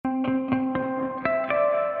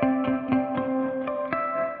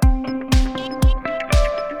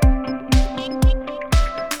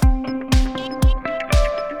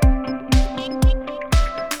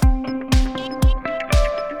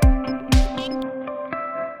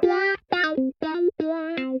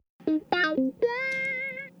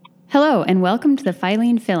Hello, and welcome to the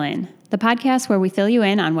Filene Fill-In, the podcast where we fill you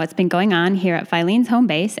in on what's been going on here at Filene's home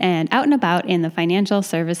base and out and about in the financial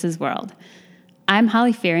services world. I'm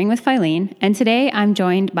Holly Fearing with Filene, and today I'm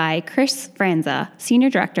joined by Chris Franza, Senior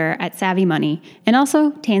Director at Savvy Money, and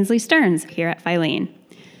also Tansley Stearns here at Filene.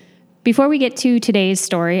 Before we get to today's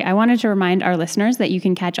story, I wanted to remind our listeners that you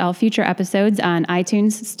can catch all future episodes on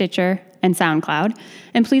iTunes, Stitcher, and SoundCloud,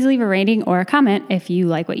 and please leave a rating or a comment if you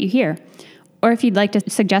like what you hear. Or if you'd like to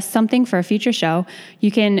suggest something for a future show,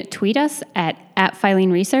 you can tweet us at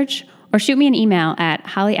Filene Research or shoot me an email at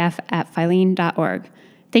hollyf@filene.org.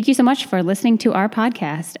 Thank you so much for listening to our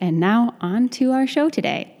podcast. And now on to our show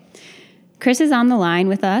today. Chris is on the line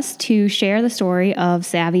with us to share the story of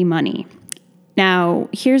Savvy Money. Now,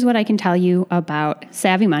 here's what I can tell you about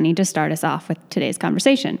Savvy Money to start us off with today's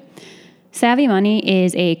conversation. Savvy Money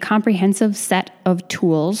is a comprehensive set of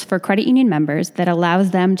tools for credit union members that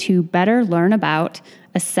allows them to better learn about,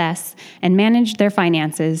 assess, and manage their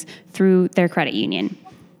finances through their credit union.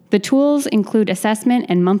 The tools include assessment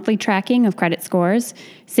and monthly tracking of credit scores,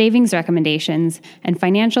 savings recommendations, and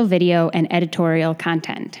financial video and editorial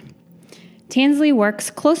content. Tansley works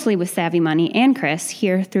closely with Savvy Money and Chris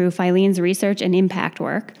here through Filene's research and impact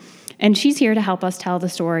work, and she's here to help us tell the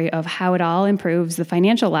story of how it all improves the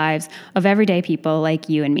financial lives of everyday people like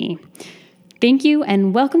you and me. Thank you,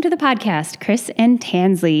 and welcome to the podcast, Chris and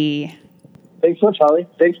Tansley. Thanks so much, Holly.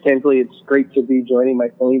 Thanks, Tansley. It's great to be joining my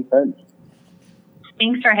Filene friends.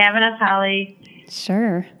 Thanks for having us, Holly.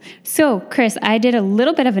 Sure. So, Chris, I did a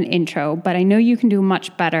little bit of an intro, but I know you can do a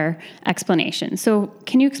much better explanation. So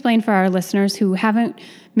can you explain for our listeners who haven't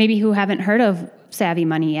heard of Savvy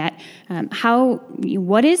Money yet,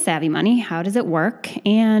 what is Savvy Money, how does it work,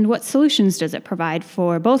 and what solutions does it provide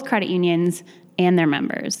for both credit unions and their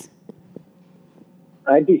members?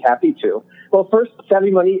 I'd be happy to. Well, first,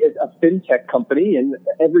 Savvy Money is a fintech company, and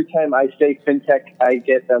every time I say fintech, I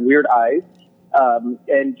get weird eyes.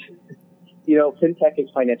 Fintech is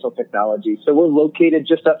financial technology. So we're located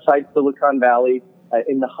just outside Silicon Valley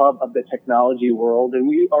in the hub of the technology world, and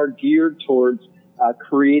we are geared towards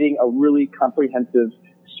creating a really comprehensive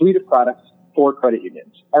suite of products for credit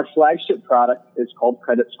unions. Our flagship product is called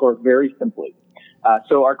Credit Score, very simply.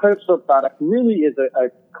 So our Credit Score product really is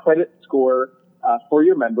a credit score for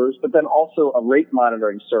your members, but then also a rate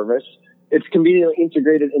monitoring service. It's conveniently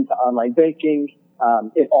integrated into online banking.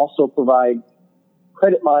 It also provides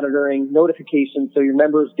credit monitoring, notifications, so your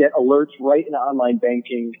members get alerts right in online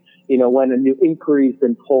banking, when a new inquiry has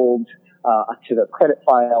been pulled to the credit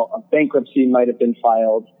file, a bankruptcy might have been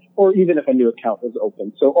filed, or even if a new account was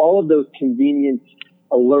opened. So all of those convenient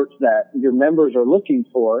alerts that your members are looking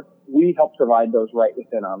for, we help provide those right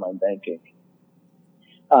within online banking.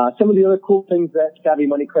 Some of the other cool things that Savvy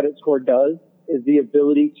Money Credit Score does is the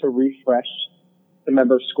ability to refresh the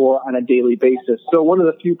member's score on a daily basis. So one of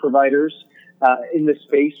the few providers in this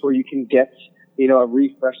space where you can get, a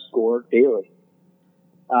refresh score daily.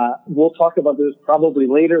 We'll talk about this probably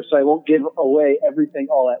later, so I won't give away everything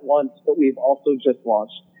all at once, but we've also just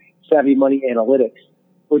launched Savvy Money Analytics,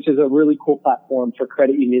 which is a really cool platform for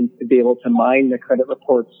credit unions to be able to mine the credit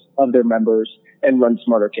reports of their members and run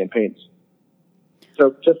smarter campaigns.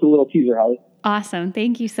 So just a little teaser, Holly. Awesome.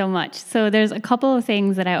 Thank you so much. So there's a couple of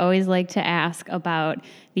things that I always like to ask about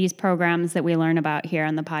these programs that we learn about here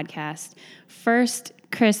on the podcast. First,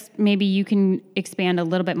 Chris, maybe you can expand a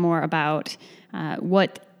little bit more about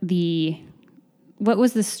what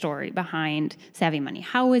was the story behind Savvy Money?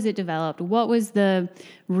 How was it developed? What was the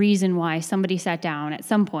reason why somebody sat down at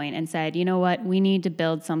some point and said, you know what, we need to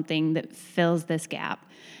build something that fills this gap?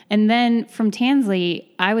 And then from Tansley,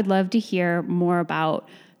 I would love to hear more about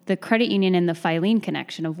the credit union and the Filene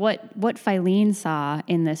connection of what Filene saw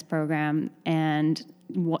in this program and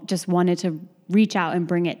just wanted to reach out and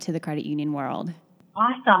bring it to the credit union world.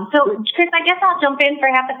 Awesome. So, Chris, I guess I'll jump in for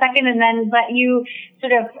half a second and then let you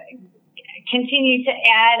sort of continue to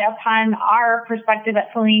add upon our perspective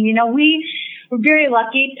at Filene. We were very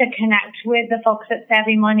lucky to connect with the folks at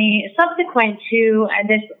Savvy Money subsequent to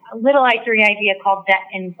this little I3 idea called Debt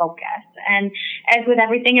in Focus. And as with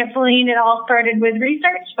everything at Filene, it all started with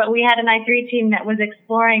research, but we had an I3 team that was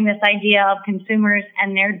exploring this idea of consumers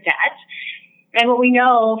and their debt. And what we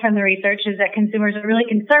know from the research is that consumers are really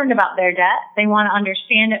concerned about their debt. They want to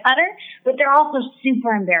understand it better, but they're also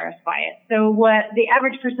super embarrassed by it. So what the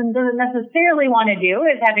average person doesn't necessarily want to do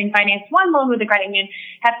is, having financed one loan with a credit union,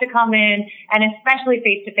 have to come in and especially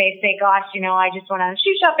face-to-face say, gosh, I just went on a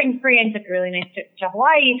shoe shopping spree and took a really nice trip to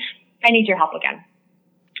Hawaii. I need your help again.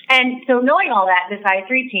 And so knowing all that, this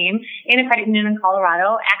I3 team in a credit union in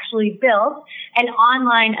Colorado actually built an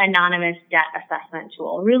online anonymous debt assessment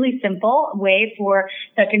tool. Really simple way for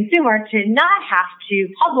the consumer to not have to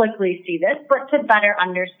publicly see this, but to better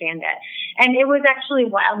understand it. And it was actually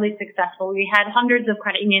wildly successful. We had hundreds of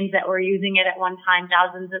credit unions that were using it at one time,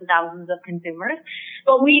 thousands and thousands of consumers.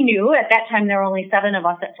 But we knew at that time, there were only 7 of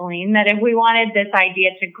us at Filene, that if we wanted this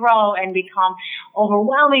idea to grow and become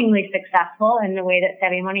overwhelmingly successful in the way that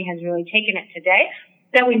Savvy Money has really taken it today,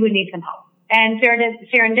 that we would need some help. And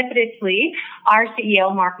serendipitously, our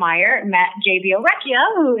CEO, Mark Meyer, met JB Orecchia,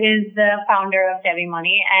 who is the founder of Savvy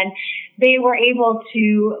Money, and they were able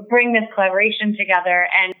to bring this collaboration together.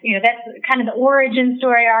 And, that's kind of the origin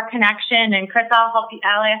story, our connection. And Chris, I'll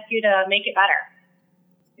ask you to make it better.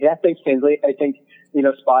 Yeah, thanks, Kinsley. I think,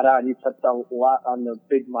 spot on. You touched a lot on the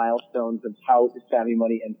big milestones of how Savvy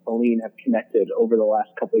Money and Filene have connected over the last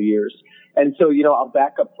couple of years. And so, I'll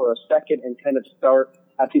back up for a second and kind of start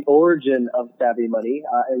at the origin of Savvy Money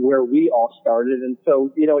and where we all started. And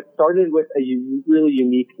so, it started with a really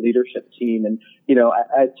unique leadership team. And,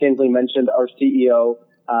 as Kinsley mentioned, our CEO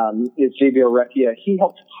is JB Orecchia. He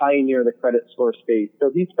helped pioneer the credit score space. So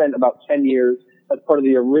he spent about 10 years as part of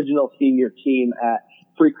the original senior team at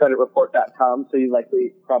freecreditreport.com. So you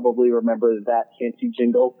likely probably remember that fancy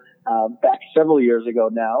jingle back several years ago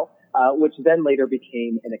now, which then later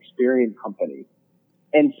became an Experian company.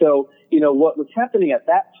 And so, what was happening at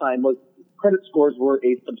that time was credit scores were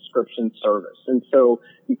a subscription service. And so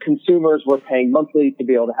consumers were paying monthly to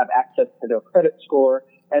be able to have access to their credit score.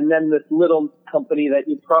 And then this little company that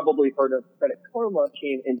you probably heard of, Credit Karma,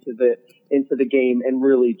 came into the game and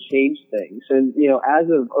really changed things. And, as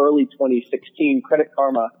of early 2016, Credit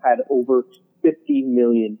Karma had over 50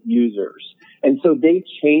 million users. And so they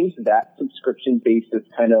changed that subscription basis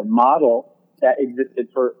kind of model that existed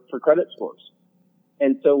for credit scores.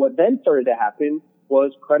 And so what then started to happen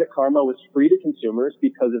was Credit Karma was free to consumers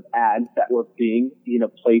because of ads that were being,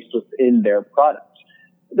 placed within their product.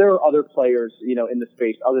 There are other players, in the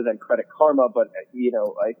space other than Credit Karma, but,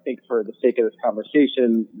 I think for the sake of this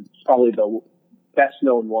conversation, it's probably the best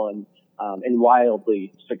known one, and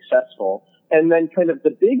wildly successful. And then kind of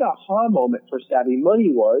the big aha moment for Savvy Money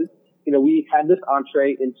was, we had this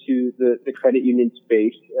entree into the credit union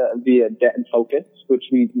space via Debt and Focus, which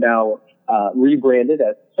we've now rebranded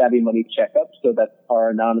as Savvy Money Checkup. So that's our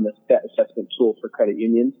anonymous debt assessment tool for credit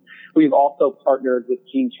unions. We've also partnered with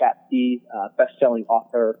Jean Chatzky, best-selling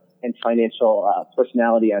author and financial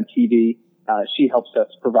personality on TV. She helps us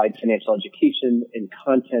provide financial education and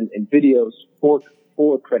content and videos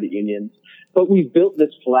for credit unions. But we built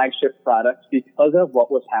this flagship product because of what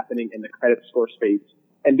was happening in the credit score space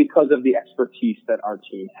and because of the expertise that our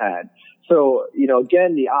team had. So,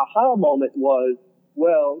 again, the aha moment was,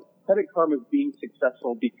 well, Credit Karma is being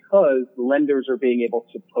successful because lenders are being able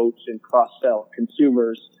to poach and cross-sell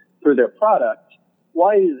consumers through their product.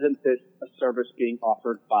 Why isn't this a service being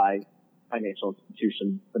offered by financial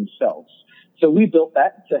institutions themselves? So we built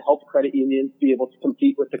that to help credit unions be able to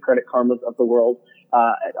compete with the Credit Karmas of the world.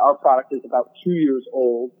 Our product is about 2 years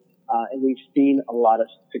old, and we've seen a lot of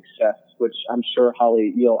success, which I'm sure,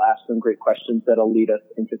 Holly, you'll ask some great questions that'll lead us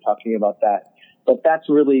into talking about that. But that's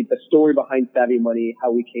really the story behind Savvy Money,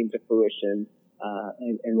 how we came to fruition,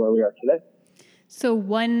 and where we are today. So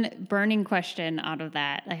one burning question out of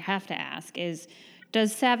that I have to ask is,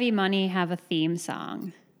 does Savvy Money have a theme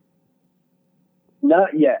song?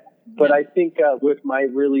 Not yet, but I think with my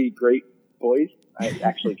really great voice, I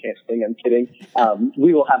actually can't sing, I'm kidding,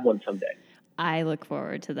 we will have one someday. I look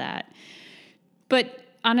forward to that. But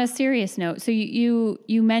on a serious note, so you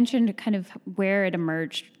mentioned kind of where it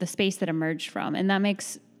emerged, the space that emerged from, and that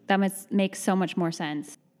makes so much more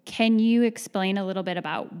sense. Can you explain a little bit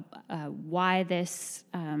about why this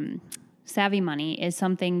Savvy Money is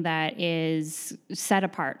something that is set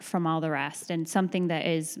apart from all the rest and something that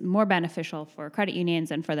is more beneficial for credit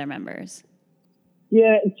unions and for their members?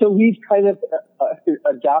 Yeah, so we've kind of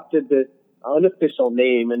adopted this unofficial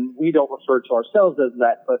name, and we don't refer to ourselves as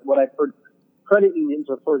that, but what I've heard credit unions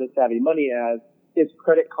refer to Savvy Money as is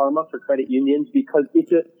Credit Karma for credit unions, because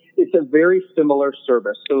it's a very similar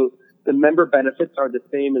service. So the member benefits are the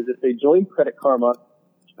same as if they join Credit Karma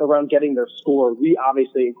around getting their score. We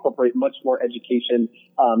obviously incorporate much more education.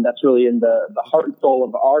 That's really in the heart and soul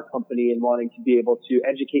of our company, and wanting to be able to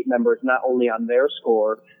educate members not only on their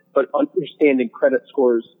score, but understanding credit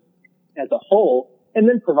scores as a whole, and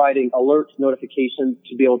then providing alerts, notifications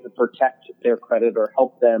to be able to protect their credit or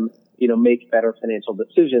help them, make better financial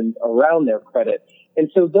decisions around their credit. And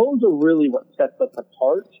so those are really what sets us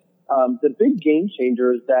apart. the big game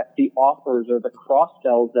changer is that the offers or the cross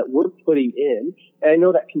sells that we're putting in, and I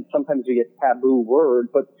know that can sometimes be a taboo word,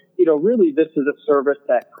 but really this is a service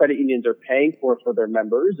that credit unions are paying for their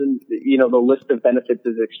members, and the list of benefits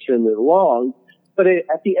is extremely long. But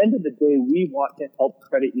at the end of the day, we want to help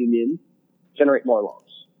credit unions generate more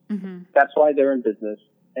loans. Mm-hmm. That's why they're in business.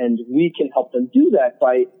 And we can help them do that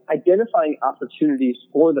by identifying opportunities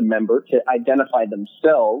for the member to identify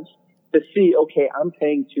themselves to see, okay, I'm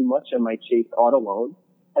paying too much on my Chase auto loan.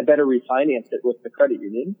 I better refinance it with the credit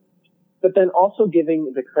union. But then also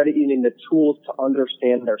giving the credit union the tools to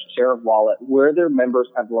understand their share of wallet, where their members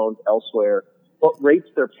have loans elsewhere, what rates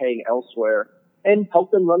they're paying elsewhere, and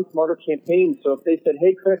help them run smarter campaigns. So if they said,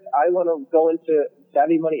 hey, Chris, I want to go into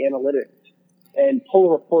Savvy Money Analytics and pull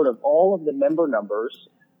a report of all of the member numbers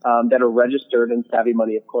that are registered in Savvy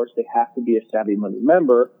Money. Of course, they have to be a Savvy Money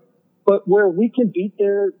member, but where we can beat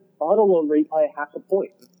their auto loan rate by 0.5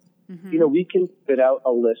 point. Mm-hmm. We can spit out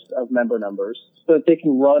a list of member numbers so that they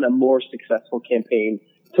can run a more successful campaign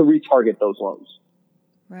to retarget those loans.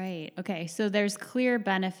 Right. Okay. So there's clear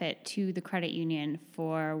benefit to the credit union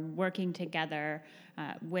for working together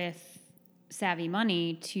with Savvy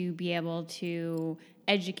Money to be able to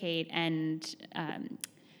educate and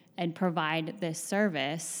provide this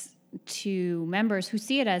service to members who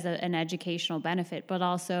see it as an educational benefit, but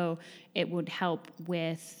also it would help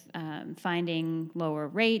with finding lower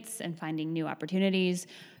rates and finding new opportunities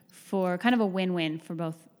for kind of a win-win for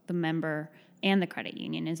both the member and the credit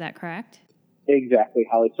union. Is that correct? Exactly,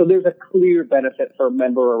 Holly. So there's a clear benefit for a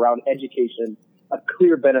member around education, a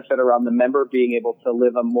clear benefit around the member being able to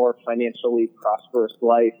live a more financially prosperous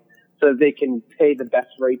life so that they can pay the best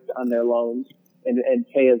rates on their loans and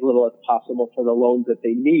pay as little as possible for the loans that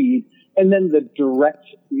they need. And then the direct,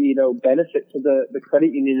 benefit to the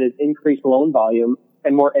credit union is increased loan volume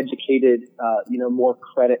and more educated, more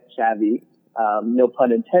credit savvy, no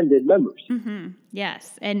pun intended, members. Mm-hmm.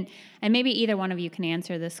 Yes. And maybe either one of you can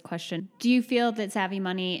answer this question. Do you feel that Savvy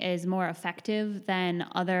Money is more effective than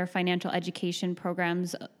other financial education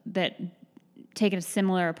programs that take a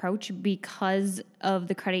similar approach because of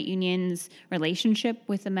the credit union's relationship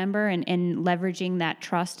with the member and leveraging that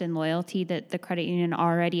trust and loyalty that the credit union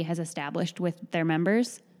already has established with their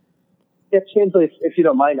members? Yeah, Chansley, if you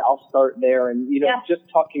don't mind, I'll start there. And, just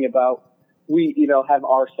talking about, we, have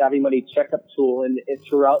our Savvy Money checkup tool, and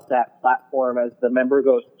throughout that platform, as the member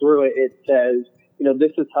goes through it, it says,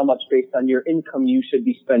 this is how much based on your income you should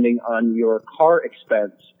be spending on your car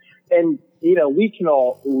expense. And, we can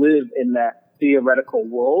all live in that theoretical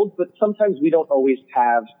world, but sometimes we don't always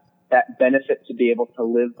have that benefit to be able to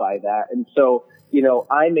live by that. And so,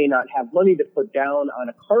 I may not have money to put down on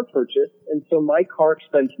a car purchase, and so my car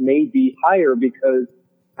expense may be higher because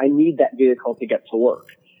I need that vehicle to get to work.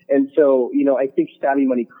 And so, I think Savvy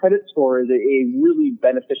Money Credit Score is a really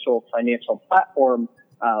beneficial financial platform,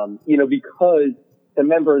 because the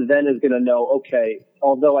member then is going to know, okay,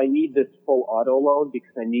 although I need this full auto loan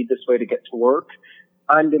because I need this way to get to work,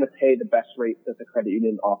 I'm going to pay the best rate that the credit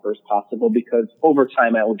union offers possible because over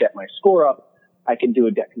time I will get my score up. I can do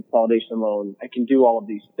a debt consolidation loan. I can do all of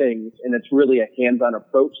these things. And it's really a hands-on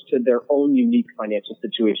approach to their own unique financial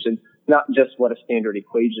situation, not just what a standard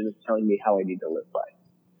equation is telling me how I need to live by.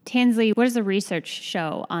 Tansley, what does the research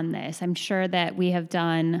show on this? I'm sure that we have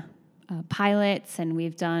done pilots and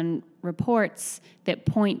we've done reports that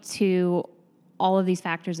point to all of these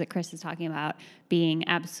factors that Chris is talking about being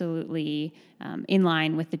absolutely in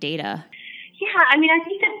line with the data. Yeah, I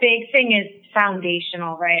think the big thing is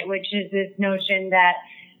foundational, right? Which is this notion that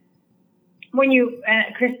when you,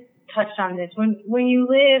 Chris touched on this, when you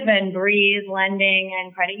live and breathe lending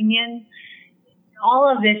and credit unions,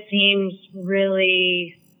 all of this seems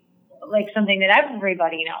really like something that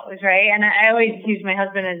everybody knows, right? And I always use my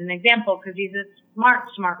husband as an example because he's a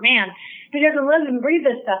smart man who doesn't live and breathe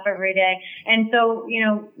this stuff every day. And so,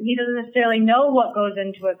 he doesn't necessarily know what goes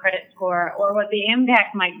into a credit score or what the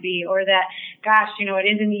impact might be, or that, gosh,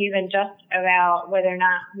 it isn't even just about whether or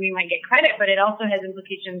not we might get credit, but it also has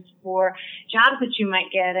implications for jobs that you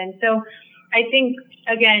might get. And so I think,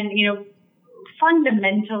 again,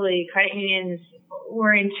 fundamentally credit unions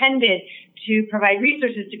were intended to provide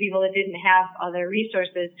resources to people that didn't have other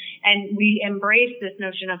resources. And we embrace this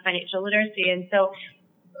notion of financial literacy. And so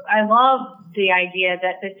I love the idea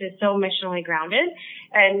that this is so missionally grounded.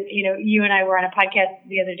 And, you and I were on a podcast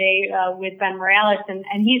the other day with Ben Morales, and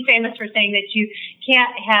he's famous for saying that you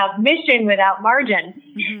can't have mission without margin.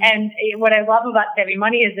 Mm-hmm. And what I love about Savvy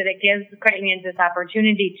Money is that it gives credit unions this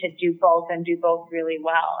opportunity to do both and do both really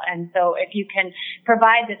well. And so if you can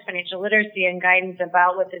provide this financial literacy and guidance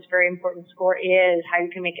about what this very important score is, how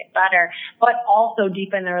you can make it better, but also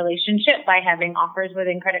deepen the relationship by having offers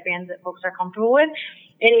within credit bands that folks are comfortable with,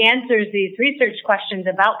 it answers these research questions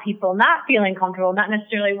about people not feeling comfortable, not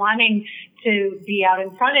necessarily wanting to be out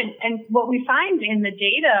in front. And what we find in the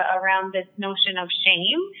data around this notion of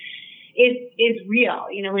shame is real.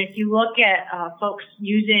 If you look at folks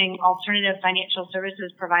using alternative financial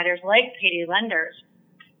services providers like payday lenders,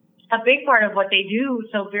 a big part of what they do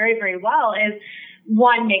so very, very well is,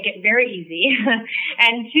 one, make it very easy,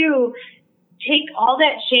 and two, take all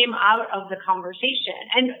that shame out of the conversation.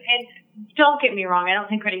 And don't get me wrong, I don't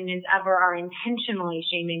think credit unions ever are intentionally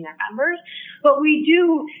shaming their members, but we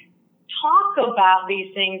do talk about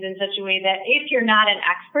these things in such a way that if you're not an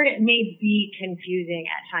expert, it may be confusing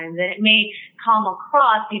at times, and it may come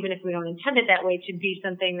across, even if we don't intend it that way, to be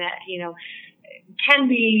something that, can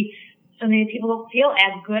be something that people don't feel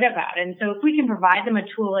as good about. And so if we can provide them a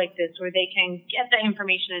tool like this where they can get the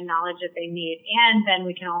information and knowledge that they need, and then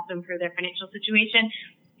we can also improve their financial situation,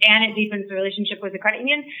 and it deepens the relationship with the credit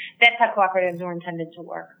union, that's how cooperatives were intended to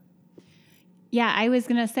work. Yeah, I was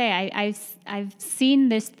going to say, I've seen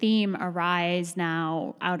this theme arise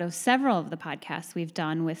now out of several of the podcasts we've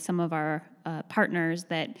done with some of our partners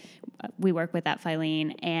that we work with at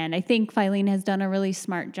Filene. And I think Filene has done a really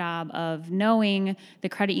smart job of knowing the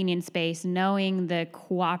credit union space, knowing the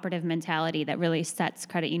cooperative mentality that really sets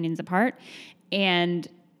credit unions apart, and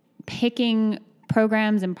picking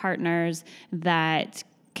programs and partners that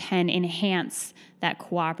can enhance that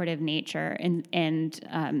cooperative nature and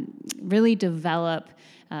really develop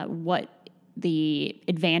what the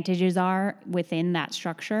advantages are within that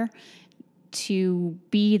structure to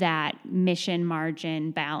be that mission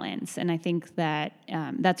margin balance. And I think that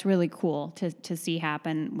that's really cool to see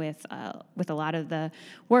happen with a lot of the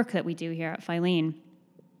work that we do here at Filene.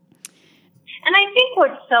 And I think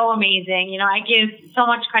what's so amazing, I give so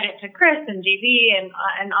much credit to Chris and JB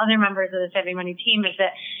and other members of the Savvy Money team, is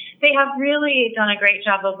that they have really done a great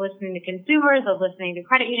job of listening to consumers, of listening to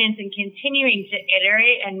credit unions, and continuing to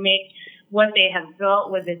iterate and make what they have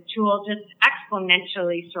built with this tool just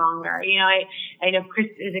exponentially stronger. I know Chris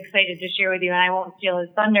is excited to share with you, and I won't steal his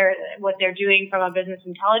thunder, what they're doing from a business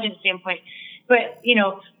intelligence standpoint. But,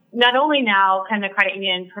 not only now can the credit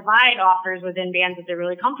union provide offers within bands that they're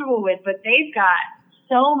really comfortable with, but they've got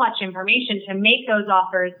so much information to make those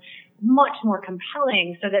offers much more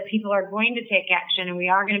compelling so that people are going to take action, and we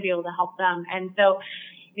are going to be able to help them. And so,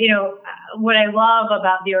 what I love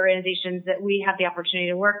about the organizations that we have the opportunity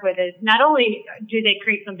to work with is not only do they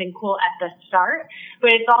create something cool at the start,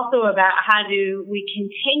 but it's also about how do we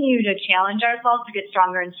continue to challenge ourselves to get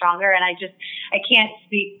stronger and stronger. And I can't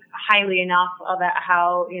speak highly enough about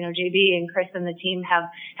how, JB and Chris and the team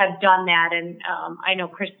have done that. And I know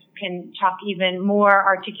Chris can talk even more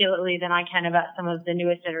articulately than I can about some of the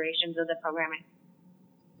newest iterations of the programming.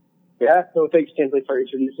 Yeah, so thanks, Tinsley, for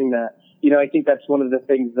introducing that. I think that's one of the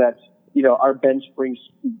things that, our bench brings,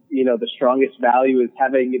 the strongest value is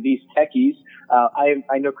having these techies.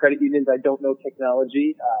 I know credit unions. I don't know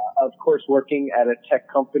technology. Of course, working at a tech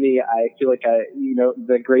company, I feel like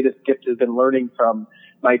the greatest gift has been learning from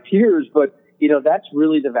my peers. But, that's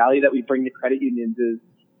really the value that we bring to credit unions is,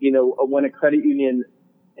 when a credit union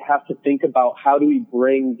has to think about how do we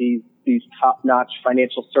bring these top-notch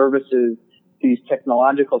financial services, these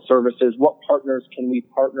technological services, what partners can we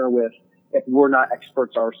partner with if we're not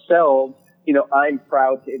experts ourselves? I'm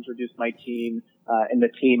proud to introduce my team and the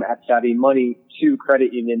team at Savvy Money to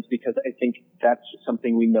credit unions because I think that's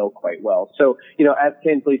something we know quite well. So, as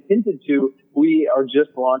Tinsley hinted to, we are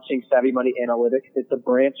just launching Savvy Money Analytics. It's a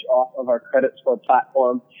branch off of our credit score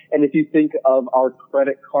platform. And if you think of our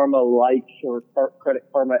Credit Karma-like or Credit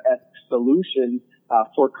Karma-esque solution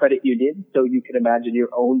for credit unions, so you can imagine your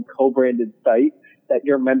own co-branded site that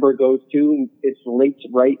your member goes to. It's linked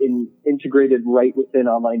right and integrated right within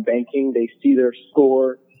online banking. They see their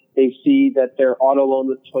score. They see that their auto loan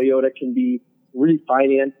with Toyota can be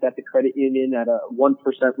refinanced at the credit union at a 1%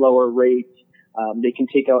 lower rate. They can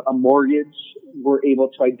take out a mortgage. We're able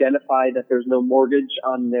to identify that there's no mortgage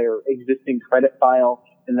on their existing credit file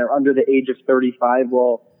and they're under the age of 35.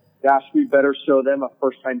 Well, gosh, we better show them a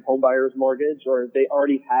first-time homebuyer's mortgage, or they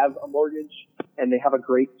already have a mortgage and they have a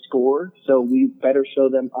great score. So we better show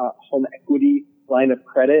them a home equity line of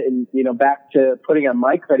credit. And, back to putting on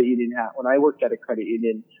my credit union hat, when I worked at a credit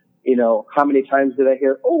union, how many times did I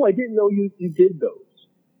hear, oh, I didn't know you did those.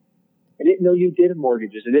 I didn't know you did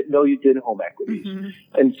mortgages. I didn't know you did home equities. Mm-hmm.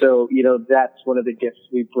 And so, that's one of the gifts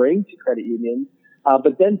we bring to credit unions.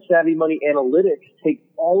 But then Savvy Money Analytics takes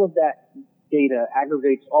all of that data,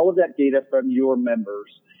 aggregates all of that data from your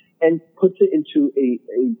members and puts it into a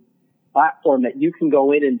platform that you can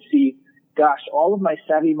go in and see, gosh, all of my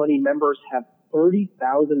Savvy Money members have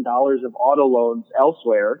 $30,000 of auto loans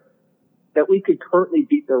elsewhere that we could currently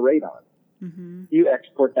beat their rate on. Mm-hmm. You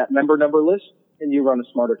export that member number list and you run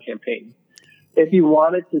a smarter campaign. If you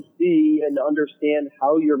wanted to see and understand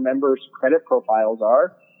how your members' credit profiles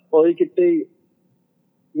are, well, you could say,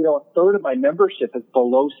 a third of my membership is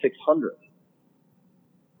below 600.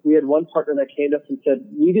 We had one partner that came to us and said,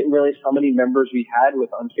 we didn't realize how many members we had with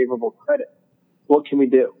unfavorable credit. What can we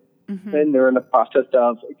do? Mm-hmm. And they're in the process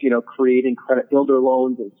of, creating credit builder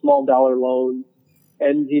loans and small dollar loans.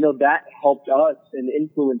 And, that helped us and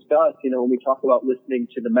influenced us, when we talk about listening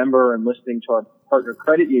to the member and listening to our partner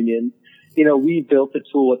credit union, we built a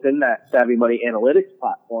tool within that Savvy Money Analytics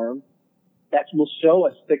platform that will show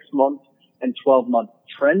a 6-month and 12-month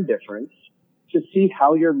trend difference to see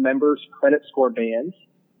how your members' credit score bands.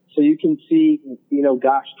 So you can see,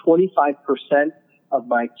 25% of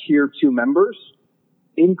my tier 2 members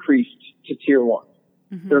increased to tier 1.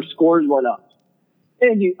 Mm-hmm. Their scores went up.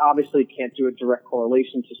 And you obviously can't do a direct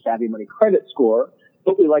correlation to Savvy Money credit score,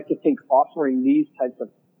 but we like to think offering these types of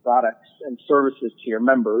products and services to your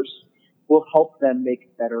members will help them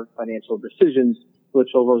make better financial decisions, which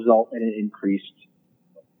will result in an increased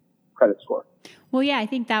credit score. Well, yeah, I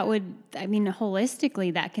think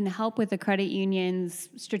holistically, that can help with the credit union's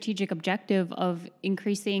strategic objective of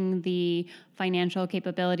increasing the financial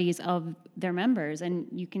capabilities of their members. And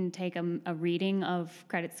you can take a reading of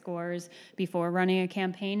credit scores before running a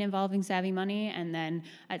campaign involving Savvy Money, and then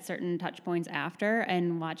at certain touch points after,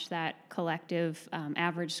 and watch that collective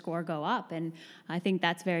average score go up. And I think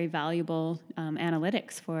that's very valuable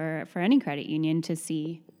analytics for any credit union to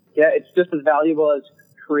see. Yeah, it's just as valuable as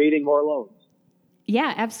creating more loans.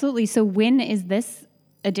 Yeah, absolutely. So when is this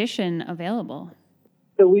edition available?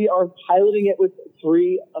 So we are piloting it with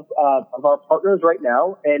 3 of our partners right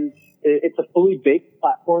now, and it's a fully baked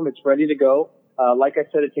platform. It's ready to go. Like I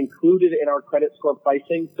said, it's included in our credit score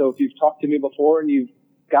pricing. So if you've talked to me before and you've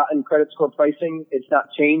gotten credit score pricing, it's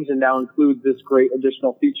not changed and now includes this great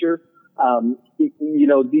additional feature.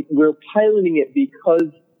 We're piloting it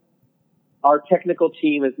because our technical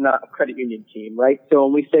team is not a credit union team, right? So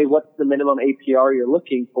when we say what's the minimum APR you're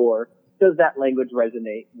looking for, does that language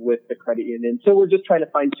resonate with the credit union? So we're just trying to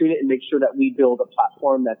fine tune it and make sure that we build a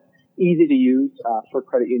platform that's easy to use for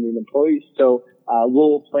credit union employees. So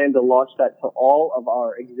we'll plan to launch that to all of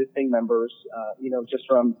our existing members, just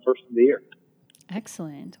around the first of the year.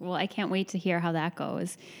 Excellent. Well, I can't wait to hear how that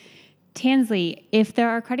goes. Tansley, if there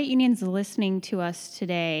are credit unions listening to us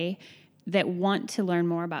today that want to learn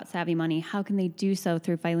more about Savvy Money, how can they do so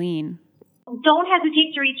through Filene? Don't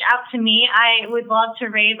hesitate to reach out to me. I would love to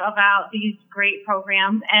rave about these great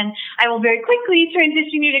programs, and I will very quickly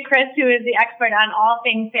transition you to Chris, who is the expert on all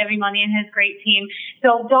things Savvy Money and his great team.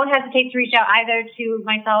 So don't hesitate to reach out either to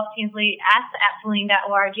myself, Tansley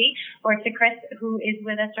S@Filene.org, or to Chris, who is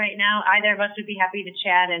with us right now. Either of us would be happy to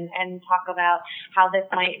chat and talk about how this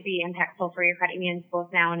might be impactful for your credit unions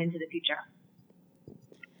both now and into the future.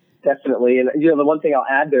 Definitely. And, the one thing I'll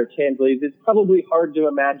add there, Tansley, is it's probably hard to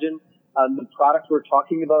imagine the product we're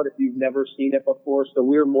talking about if you've never seen it before. So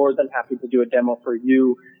we're more than happy to do a demo for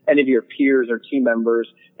you, any of your peers or team members,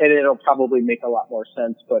 and it'll probably make a lot more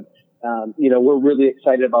sense. But, we're really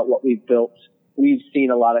excited about what we've built. We've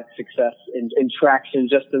seen a lot of success and traction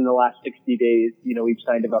just in the last 60 days. We've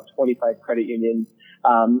signed about 25 credit unions.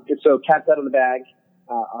 So cat's out of the bag.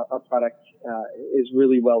 Our product is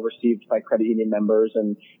really well received by credit union members.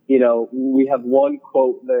 And, we have one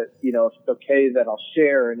quote that, if it's okay, that I'll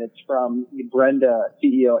share, and it's from Brenda,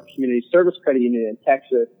 CEO at Community Service Credit Union in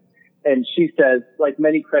Texas. And she says, like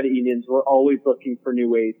many credit unions, we're always looking for new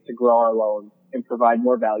ways to grow our loans and provide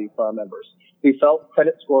more value for our members. We felt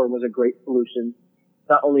Credit Score was a great solution,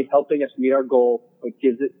 not only helping us meet our goal, but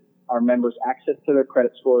gives our members access to their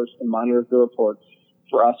credit scores and monitors the reports.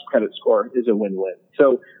 For us, Credit Score is a win-win.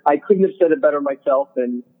 So I couldn't have said it better myself,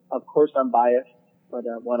 and of course I'm biased, but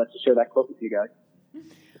I wanted to share that quote with you guys.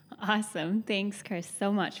 Awesome. Thanks, Chris,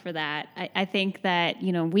 so much for that. I think that,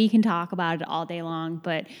 we can talk about it all day long,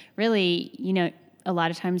 but really, a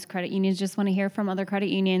lot of times credit unions just want to hear from other credit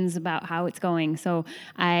unions about how it's going. So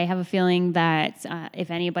I have a feeling that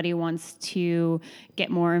if anybody wants to get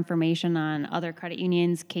more information on other credit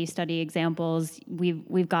unions, case study examples,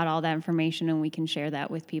 we've got all that information and we can share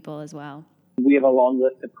that with people as well. We have a long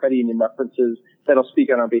list of credit union references that'll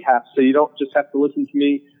speak on our behalf. So you don't just have to listen to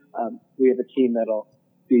me. We have a team that'll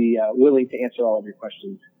be willing to answer all of your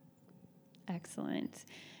questions. Excellent.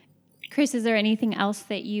 Chris, is there anything else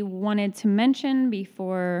that you wanted to mention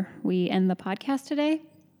before we end the podcast today?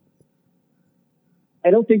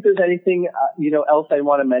 I don't think there's anything, else I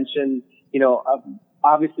want to mention. I'm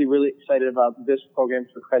obviously really excited about this program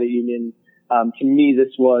for credit union. To me,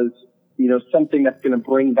 this was, something that's going to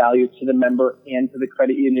bring value to the member and to the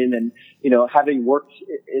credit union. And, having worked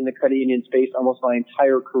in the credit union space almost my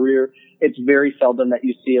entire career, it's very seldom that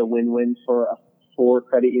you see a win-win for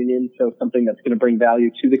credit union. So something that's going to bring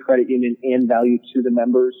value to the credit union and value to the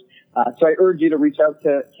members. So I urge you to reach out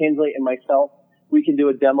to Tansley and myself. We can do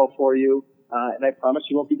a demo for you. And I promise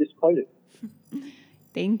you won't be disappointed.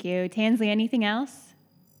 Thank you. Tansley, anything else?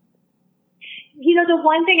 The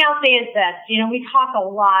one thing I'll say is this, we talk a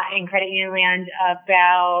lot in credit union land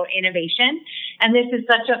about innovation, and this is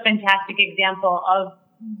such a fantastic example of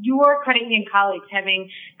your credit union colleagues having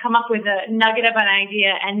come up with a nugget of an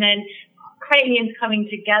idea, and then credit unions coming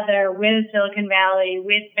together with Silicon Valley,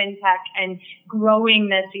 with FinTech, and growing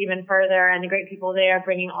this even further, and the great people there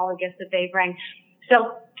bringing all the gifts that they bring. So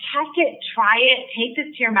test it, try it, take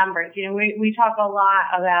this to your members. We talk a lot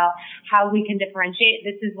about how we can differentiate.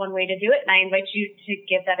 This is one way to do it, and I invite you to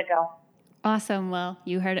give that a go. Awesome. Well,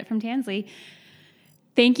 you heard it from Tansley.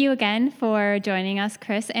 Thank you again for joining us,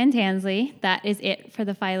 Chris and Tansley. That is it for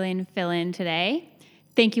the Filene Fill-In today.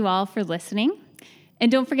 Thank you all for listening. And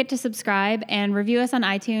don't forget to subscribe and review us on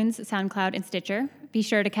iTunes, SoundCloud, and Stitcher. Be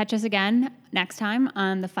sure to catch us again next time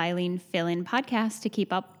on the Filene Fill-In podcast to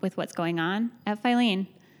keep up with what's going on at Filene.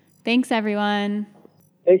 Thanks, everyone.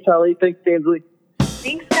 Thanks, Holly. Thanks, Tansley.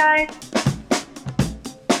 Thanks, guys.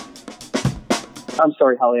 I'm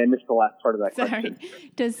sorry, Holly. I missed the last part of that question.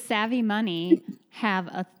 Does Savvy Money have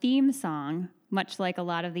a theme song, much like a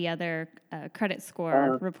lot of the other credit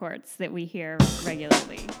score reports that we hear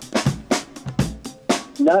regularly?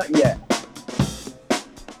 Not yet.